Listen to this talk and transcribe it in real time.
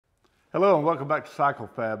Hello and welcome back to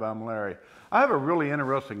CycleFab. I'm Larry. I have a really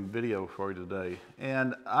interesting video for you today,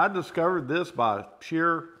 and I discovered this by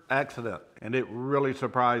sheer accident, and it really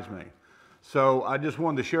surprised me. So I just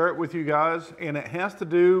wanted to share it with you guys, and it has to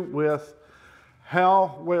do with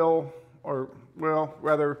how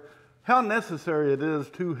how necessary it is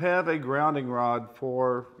to have a grounding rod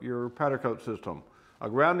for your powder coat system. A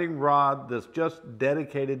grounding rod that's just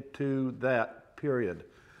dedicated to that, period.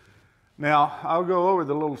 Now, I'll go over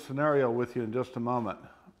the little scenario with you in just a moment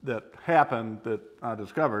that happened that I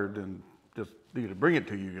discovered and just need to bring it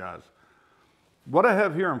to you guys. What I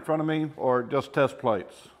have here in front of me are just test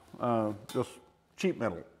plates, just sheet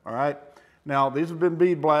metal, all right? Now, these have been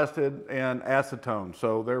bead blasted and acetone,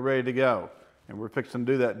 so they're ready to go. And we're fixing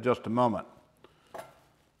to do that in just a moment.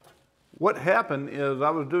 What happened is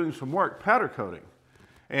I was doing some work powder coating.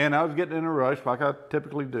 And I was getting in a rush like I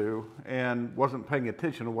typically do and wasn't paying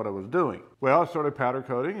attention to what I was doing. Well, I started powder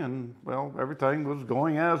coating and, well, everything was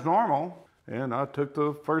going as normal. And I took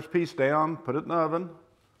the first piece down, put it in the oven.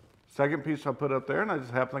 Second piece I put up there, and I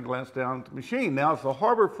just happened to glance down at the machine. Now, it's the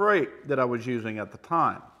Harbor Freight that I was using at the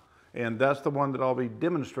time. And that's the one that I'll be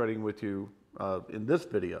demonstrating with you in this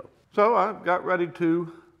video. So I got ready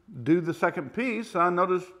to do the second piece. I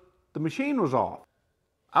noticed the machine was off.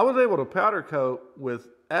 I was able to powder coat with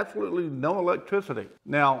absolutely no electricity.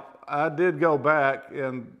 Now, I did go back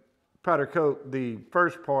and powder coat the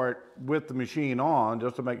first part with the machine on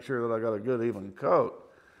just to make sure that I got a good even coat.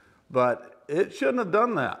 But it shouldn't have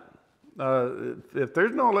done that. If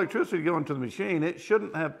there's no electricity going to the machine, it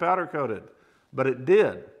shouldn't have powder coated, but it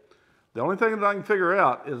did. The only thing that I can figure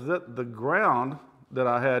out is that the ground that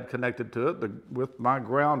I had connected to it with my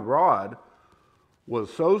ground rod was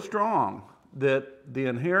so strong that the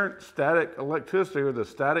inherent static electricity or the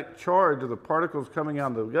static charge of the particles coming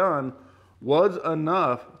out of the gun was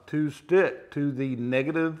enough to stick to the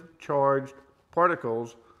negative charged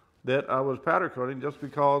particles that I was powder coating just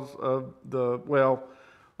because of well,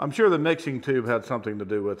 I'm sure the mixing tube had something to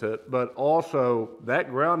do with it, but also that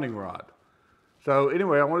grounding rod. So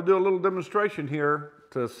anyway, I want to do a little demonstration here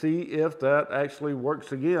to see if that actually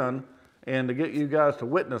works again and to get you guys to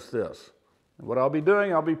witness this. What I'll be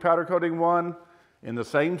doing, I'll be powder coating one in the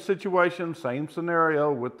same situation, same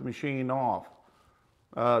scenario with the machine off.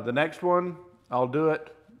 The next one, I'll do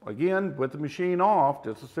it again with the machine off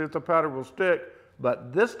just to see if the powder will stick.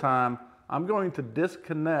 But this time, I'm going to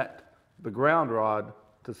disconnect the ground rod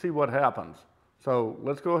to see what happens. So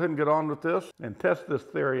let's go ahead and get on with this and test this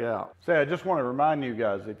theory out. I just want to remind you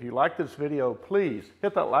guys, if you like this video, please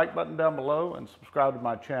hit that like button down below and subscribe to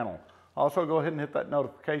my channel. Also, go ahead and hit that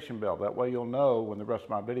notification bell. That way you'll know when the rest of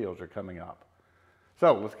my videos are coming up.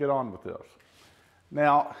 So let's get on with this.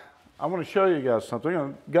 Now, I want to show you guys something.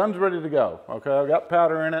 The gun's ready to go. Okay, I've got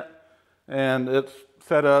powder in it, and it's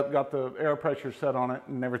set up, got the air pressure set on it,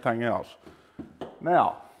 and everything else.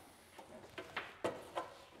 Now,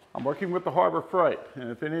 I'm working with the Harbor Freight,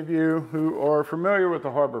 and if any of you who are familiar with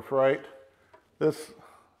the Harbor Freight, this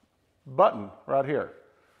button right here,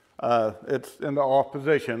 it's in the off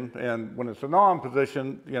position, and when it's in on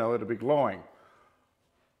position, you know, it'll be glowing.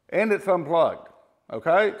 And it's unplugged,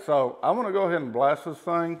 okay? So I'm gonna go ahead and blast this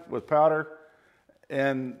thing with powder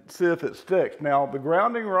and see if it sticks. Now, the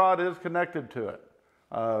grounding rod is connected to it.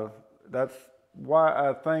 That's why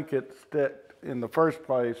I think it stuck in the first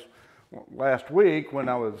place last week when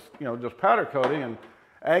I was, you know, just powder coating and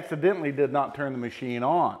accidentally did not turn the machine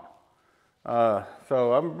on.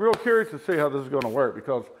 So I'm real curious to see how this is gonna work,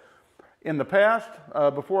 because in the past,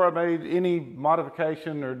 before I made any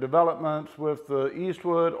modification or developments with the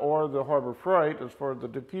Eastwood or the Harbor Freight, as far as the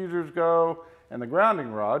diffusers go and the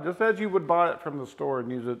grounding rod, just as you would buy it from the store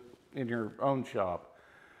and use it in your own shop.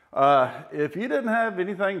 If you didn't have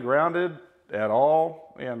anything grounded at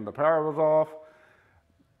all and the power was off,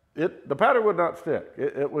 the powder would not stick.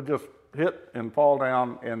 It would just hit and fall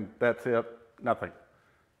down, and that's it, nothing.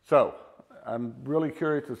 So I'm really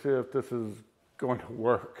curious to see if this is going to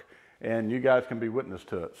work, and you guys can be witness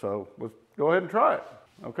to it. So let's go ahead and try it.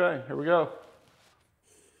 Okay, here we go.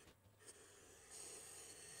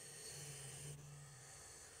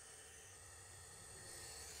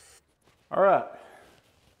 All right.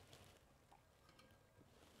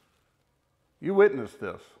 You witnessed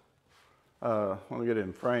this. Let me get it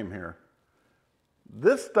in frame here.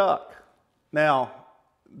 This stuck. Now,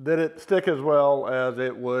 did it stick as well as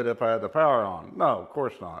it would if I had the power on? No, of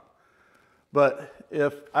course not. But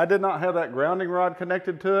if I did not have that grounding rod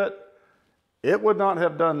connected to it, it would not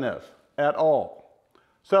have done this at all.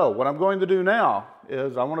 So what I'm going to do now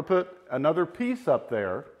is I want to put another piece up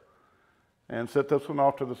there and set this one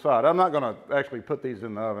off to the side. I'm not going to actually put these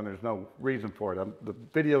in the oven. There's no reason for it. The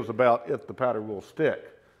video's about if the powder will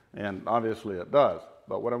stick, and obviously it does.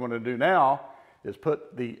 But what I'm going to do now is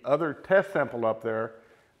put the other test sample up there,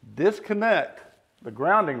 disconnect the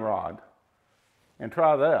grounding rod, and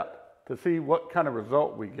try that to see what kind of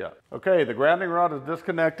result we get. Okay, the grounding rod is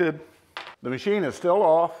disconnected. The machine is still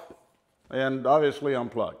off and obviously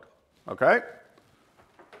unplugged. Okay?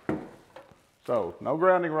 So, no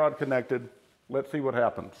grounding rod connected. Let's see what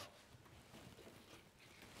happens.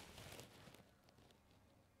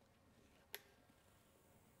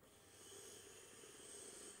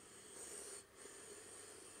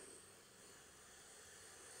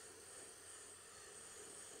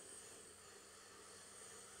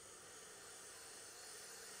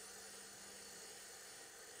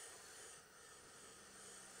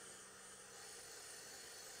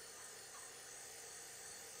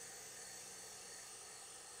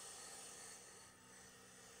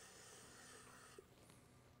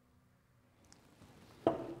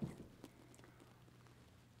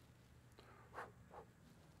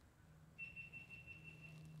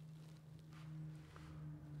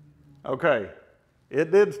 Okay,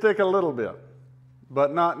 it did stick a little bit,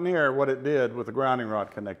 but not near what it did with the grounding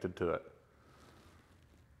rod connected to it.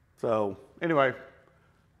 So anyway,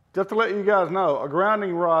 just to let you guys know, a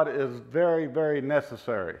grounding rod is very, very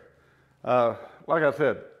necessary. Like I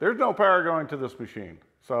said, there's no power going to this machine.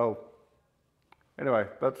 So anyway,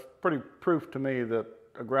 that's pretty proof to me that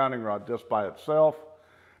a grounding rod just by itself.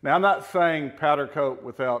 Now I'm not saying powder coat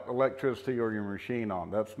without electricity or your machine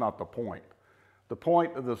on. That's not the point. The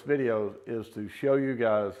point of this video is to show you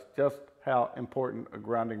guys just how important a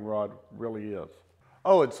grounding rod really is.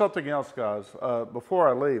 Oh, and something else, guys. Before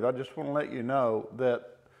I leave, I just want to let you know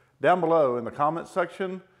that down below in the comments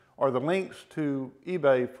section are the links to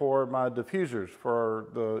eBay for my diffusers for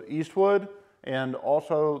the Eastwood and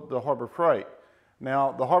also the Harbor Freight.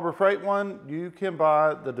 Now, the Harbor Freight one, you can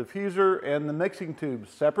buy the diffuser and the mixing tube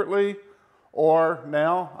separately, or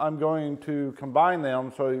now I'm going to combine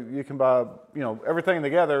them so you can buy, everything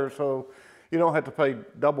together so you don't have to pay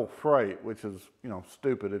double freight, which is,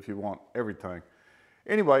 stupid if you want everything.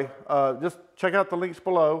 Anyway, just check out the links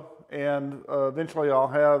below, and eventually I'll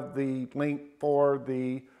have the link for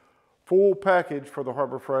the full package for the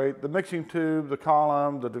Harbor Freight, the mixing tube, the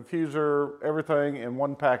column, the diffuser, everything in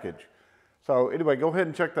one package. So anyway, go ahead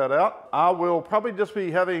and check that out. I will probably just be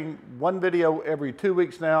having one video every 2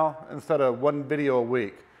 weeks now instead of one video a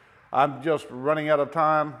week. I'm just running out of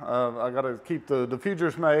time. I got to keep the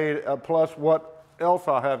diffusers made, plus what else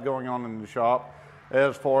I have going on in the shop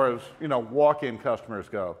as far as, walk-in customers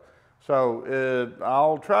go. So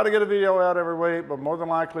I'll try to get a video out every week, but more than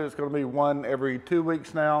likely it's going to be one every 2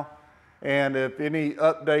 weeks now. And if any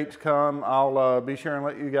updates come, I'll be sure and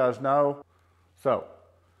let you guys know. So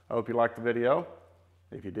I hope you liked the video.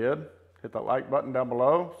 If you did, hit that like button down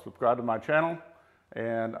below, subscribe to my channel,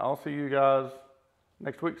 and I'll see you guys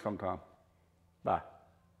next week sometime. Bye.